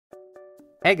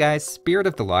Hey guys, Spirit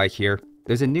of the Lie here.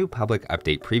 There's a new public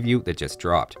update preview that just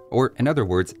dropped, or in other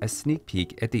words, a sneak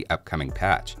peek at the upcoming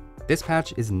patch. This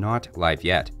patch is not live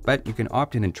yet, but you can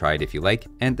opt in and try it if you like,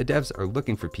 and the devs are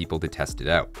looking for people to test it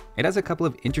out. It has a couple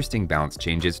of interesting balance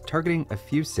changes targeting a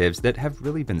few civs that have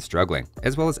really been struggling,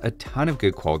 as well as a ton of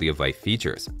good quality of life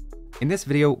features. In this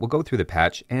video, we'll go through the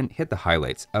patch and hit the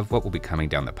highlights of what will be coming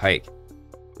down the pike.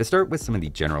 To start with some of the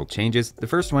general changes, the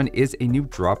first one is a new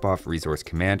drop-off resource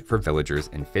command for villagers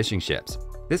and fishing ships.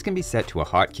 This can be set to a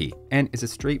hotkey and is a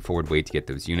straightforward way to get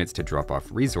those units to drop off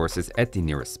resources at the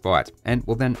nearest spot and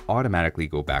will then automatically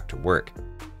go back to work.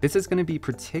 This is going to be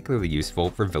particularly useful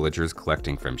for villagers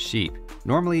collecting from sheep.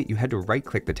 Normally, you had to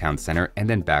right-click the town center and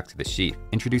then back to the sheep,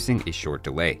 introducing a short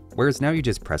delay, whereas now you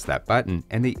just press that button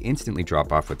and they instantly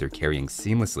drop off what they're carrying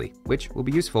seamlessly, which will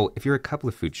be useful if you're a couple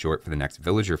of food short for the next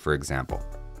villager, for example.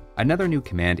 Another new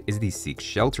command is the Seek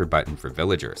Shelter button for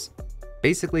villagers.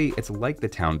 Basically, it's like the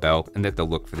town bell in that they'll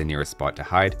look for the nearest spot to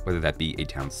hide, whether that be a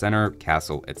town center,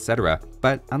 castle, etc.,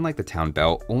 but unlike the town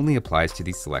bell, only applies to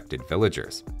the selected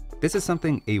villagers. This is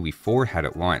something AoE4 had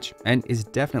at launch, and is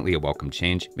definitely a welcome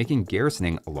change, making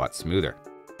garrisoning a lot smoother.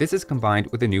 This is combined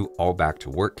with a new All Back to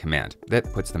Work command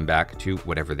that puts them back to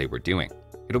whatever they were doing.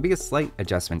 It'll be a slight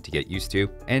adjustment to get used to,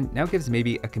 and now gives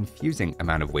maybe a confusing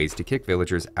amount of ways to kick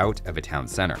villagers out of a town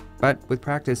center, but with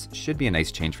practice should be a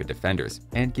nice change for defenders,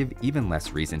 and give even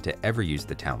less reason to ever use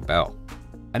the town bell.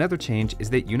 Another change is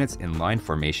that units in line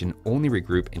formation only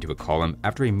regroup into a column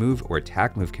after a move or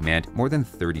attack move command more than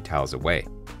 30 tiles away.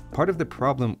 Part of the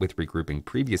problem with regrouping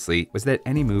previously was that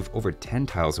any move over 10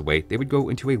 tiles away, they would go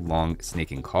into a long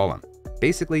snaking column.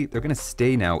 Basically, they're going to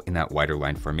stay now in that wider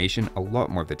line formation a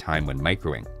lot more of the time when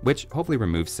microing, which hopefully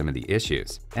removes some of the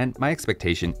issues. And my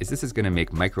expectation is this is going to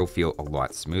make micro feel a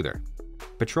lot smoother.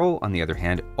 Patrol, on the other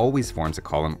hand, always forms a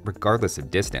column regardless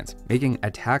of distance, making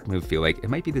attack move feel like it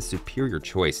might be the superior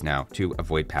choice now to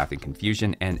avoid pathing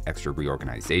confusion and extra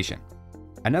reorganization.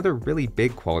 Another really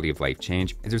big quality of life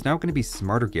change is there's now going to be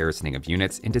smarter garrisoning of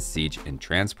units into siege and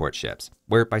transport ships,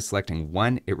 where by selecting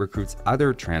one, it recruits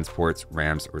other transports,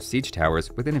 rams, or siege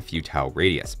towers within a few tile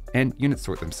radius, and units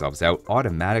sort themselves out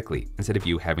automatically instead of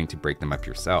you having to break them up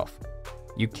yourself.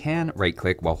 You can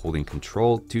right-click while holding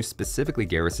Control to specifically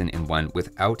garrison in one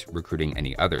without recruiting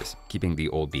any others, keeping the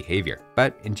old behavior.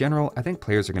 But in general, I think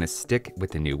players are going to stick with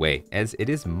the new way, as it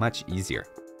is much easier.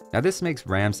 Now this makes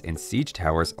rams and siege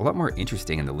towers a lot more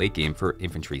interesting in the late game for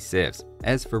infantry civs,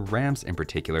 as for rams in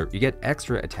particular, you get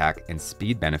extra attack and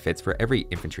speed benefits for every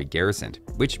infantry garrisoned,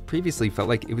 which previously felt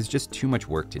like it was just too much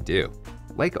work to do.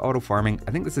 Like auto farming,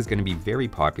 I think this is going to be very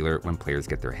popular when players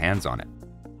get their hands on it.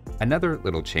 Another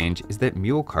little change is that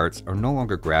mule carts are no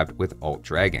longer grabbed with alt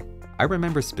dragging. I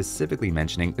remember specifically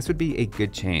mentioning this would be a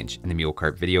good change in the mule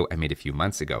cart video I made a few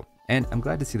months ago, and I'm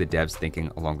glad to see the devs thinking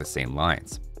along the same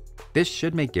lines. This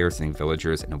should make garrisoning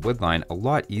villagers in a wood line a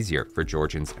lot easier for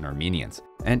Georgians and Armenians.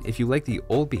 And if you like the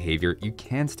old behavior, you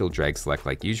can still drag select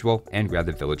like usual and grab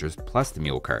the villagers plus the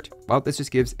mule cart, while this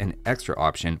just gives an extra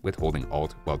option with holding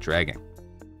alt while dragging.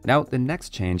 Now, the next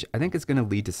change I think is going to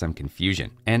lead to some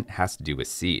confusion and has to do with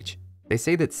siege. They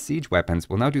say that siege weapons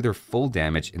will now do their full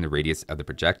damage in the radius of the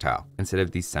projectile instead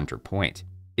of the center point.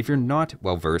 If you're not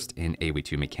well versed in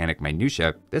AoE2 mechanic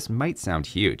minutia, this might sound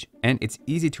huge, and it's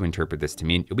easy to interpret this to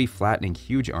mean you'll be flattening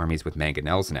huge armies with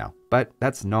mangonels now, but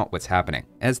that's not what's happening,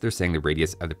 as they're saying the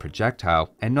radius of the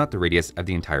projectile and not the radius of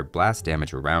the entire blast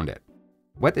damage around it.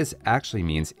 What this actually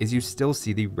means is you still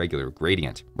see the regular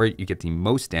gradient, where you get the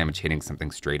most damage hitting something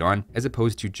straight on as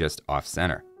opposed to just off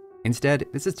center. Instead,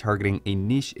 this is targeting a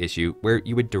niche issue where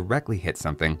you would directly hit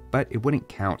something, but it wouldn't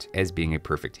count as being a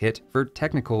perfect hit for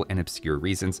technical and obscure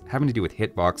reasons having to do with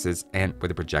hitboxes and where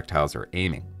the projectiles are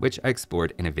aiming, which I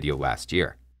explored in a video last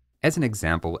year. As an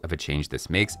example of a change this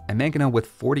makes, a mangonel with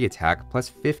 40 attack plus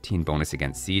 15 bonus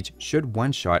against siege should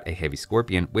one-shot a heavy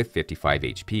scorpion with 55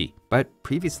 HP, but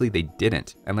previously they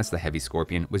didn't unless the heavy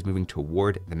scorpion was moving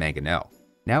toward the mangonel.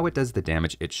 Now it does the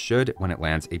damage it should when it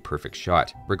lands a perfect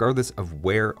shot, regardless of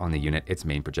where on the unit its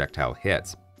main projectile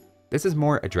hits. This is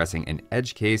more addressing an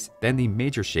edge case than the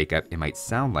major shakeup it might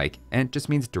sound like, and just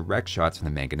means direct shots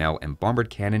from the mangonel and bombard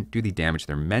cannon do the damage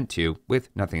they're meant to, with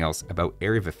nothing else about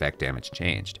area of effect damage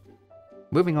changed.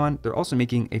 Moving on, they're also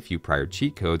making a few prior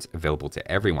cheat codes available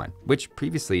to everyone, which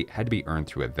previously had to be earned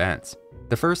through events.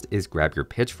 The first is Grab Your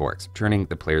Pitchforks, turning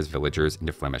the player's villagers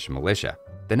into Flemish militia.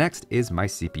 The next is My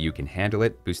CPU Can Handle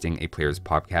It, boosting a player's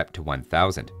pop cap to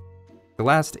 1000. The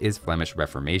last is Flemish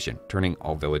Reformation, turning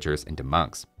all villagers into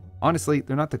monks. Honestly,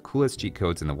 they're not the coolest cheat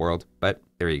codes in the world, but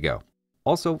there you go.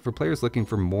 Also, for players looking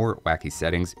for more wacky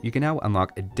settings, you can now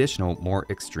unlock additional, more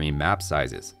extreme map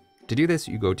sizes. To do this,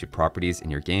 you go to Properties in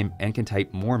your game and can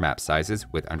type more map sizes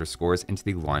with underscores into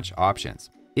the launch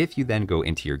options. If you then go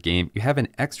into your game, you have an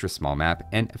extra small map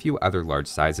and a few other large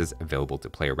sizes available to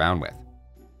play around with.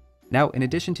 Now, in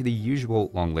addition to the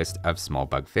usual long list of small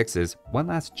bug fixes, one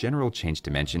last general change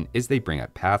to mention is they bring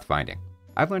up pathfinding.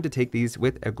 I've learned to take these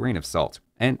with a grain of salt,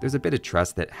 and there's a bit of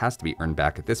trust that has to be earned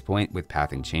back at this point with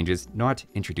pathing changes not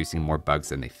introducing more bugs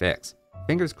than they fix.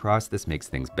 Fingers crossed this makes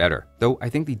things better, though I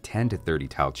think the 10 to 30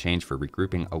 tile change for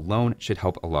regrouping alone should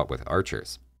help a lot with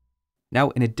archers.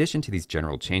 Now, in addition to these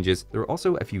general changes, there are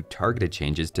also a few targeted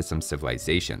changes to some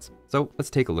civilizations, so let's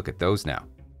take a look at those now.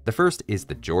 The first is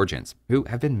the Georgians, who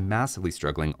have been massively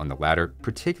struggling on the ladder,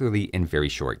 particularly in very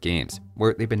short games,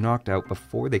 where they've been knocked out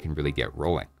before they can really get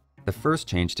rolling. The first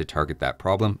change to target that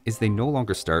problem is they no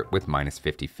longer start with minus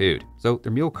 50 food, so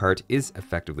their mule cart is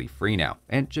effectively free now,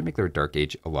 and should make their Dark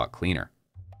Age a lot cleaner.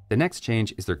 The next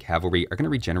change is their cavalry are going to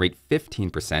regenerate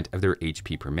 15% of their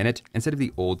HP per minute instead of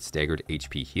the old staggered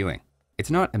HP healing.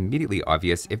 It's not immediately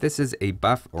obvious if this is a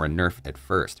buff or a nerf at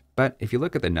first, but if you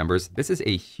look at the numbers, this is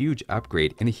a huge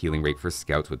upgrade in the healing rate for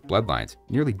scouts with bloodlines,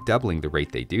 nearly doubling the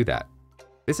rate they do that.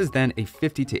 This is then a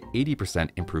 50 to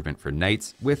 80% improvement for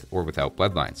knights with or without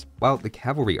bloodlines, while the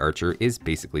cavalry archer is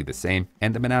basically the same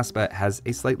and the Manaspa has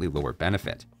a slightly lower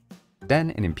benefit.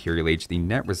 Then in Imperial Age, the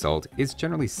net result is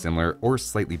generally similar or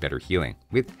slightly better healing,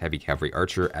 with heavy cavalry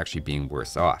archer actually being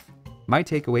worse off. My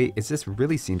takeaway is this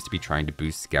really seems to be trying to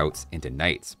boost scouts into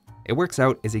knights. It works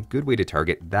out as a good way to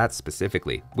target that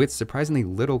specifically, with surprisingly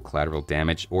little collateral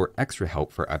damage or extra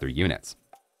help for other units.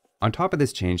 On top of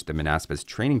this change, the Manaspa's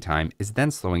training time is then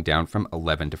slowing down from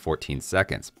 11 to 14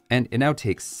 seconds, and it now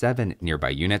takes 7 nearby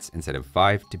units instead of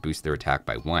 5 to boost their attack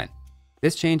by 1.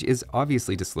 This change is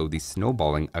obviously to slow the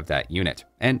snowballing of that unit,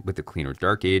 and with the cleaner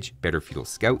Dark Age, better feudal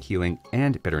scout healing,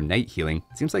 and better knight healing,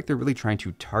 seems like they're really trying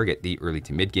to target the early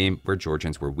to mid game where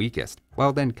Georgians were weakest,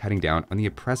 while then cutting down on the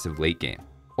oppressive late game.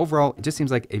 Overall, it just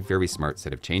seems like a very smart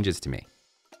set of changes to me.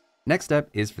 Next up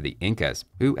is for the Incas,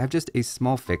 who have just a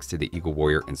small fix to the Eagle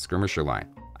Warrior and Skirmisher line.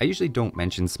 I usually don't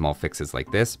mention small fixes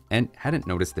like this, and hadn't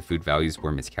noticed the food values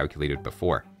were miscalculated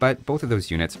before, but both of those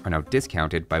units are now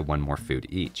discounted by 1 more food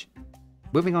each.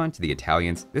 Moving on to the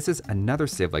Italians, this is another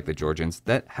civ like the Georgians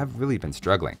that have really been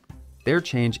struggling. Their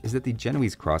change is that the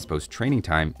Genoese crossbow's training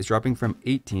time is dropping from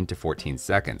 18 to 14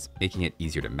 seconds, making it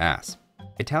easier to mass.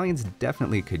 Italians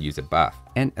definitely could use a buff,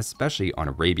 and especially on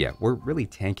Arabia, we're really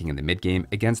tanking in the mid-game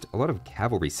against a lot of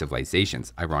cavalry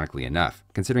civilizations, ironically enough,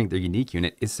 considering their unique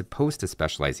unit is supposed to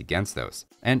specialize against those.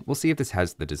 And we'll see if this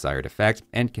has the desired effect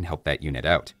and can help that unit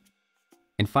out.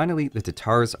 And finally, the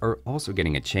Tatars are also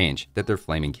getting a change, that their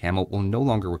Flaming Camel will no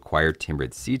longer require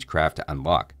Timrid Siegecraft to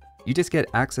unlock. You just get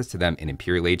access to them in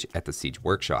Imperial Age at the Siege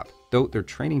Workshop, though their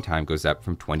training time goes up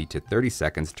from 20 to 30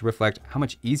 seconds to reflect how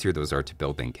much easier those are to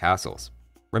build in castles.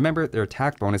 Remember, their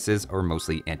attack bonuses are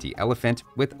mostly anti-elephant,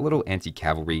 with a little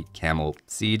anti-cavalry, camel,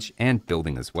 siege, and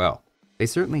building as well. They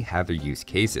certainly have their use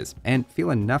cases, and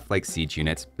feel enough like siege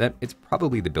units that it's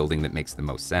probably the building that makes the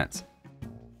most sense.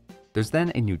 There's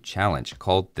then a new challenge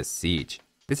called the Siege.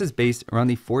 This is based around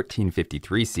the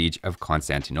 1453 siege of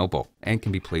Constantinople, and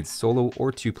can be played solo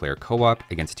or 2-player co-op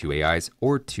against 2 AIs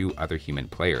or 2 other human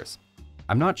players.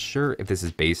 I'm not sure if this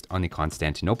is based on the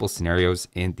Constantinople scenarios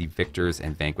in the Victors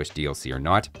and Vanquished DLC or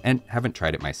not, and haven't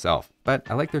tried it myself, but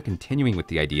I like they're continuing with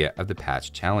the idea of the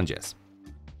patch challenges.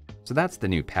 So that's the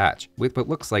new patch, with what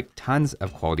looks like tons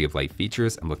of quality of life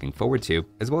features I'm looking forward to,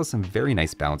 as well as some very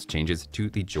nice balance changes to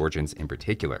the Georgians in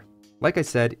particular. Like I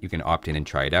said, you can opt in and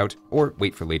try it out, or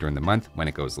wait for later in the month when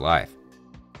it goes live.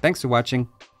 Thanks for watching,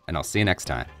 and I'll see you next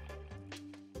time.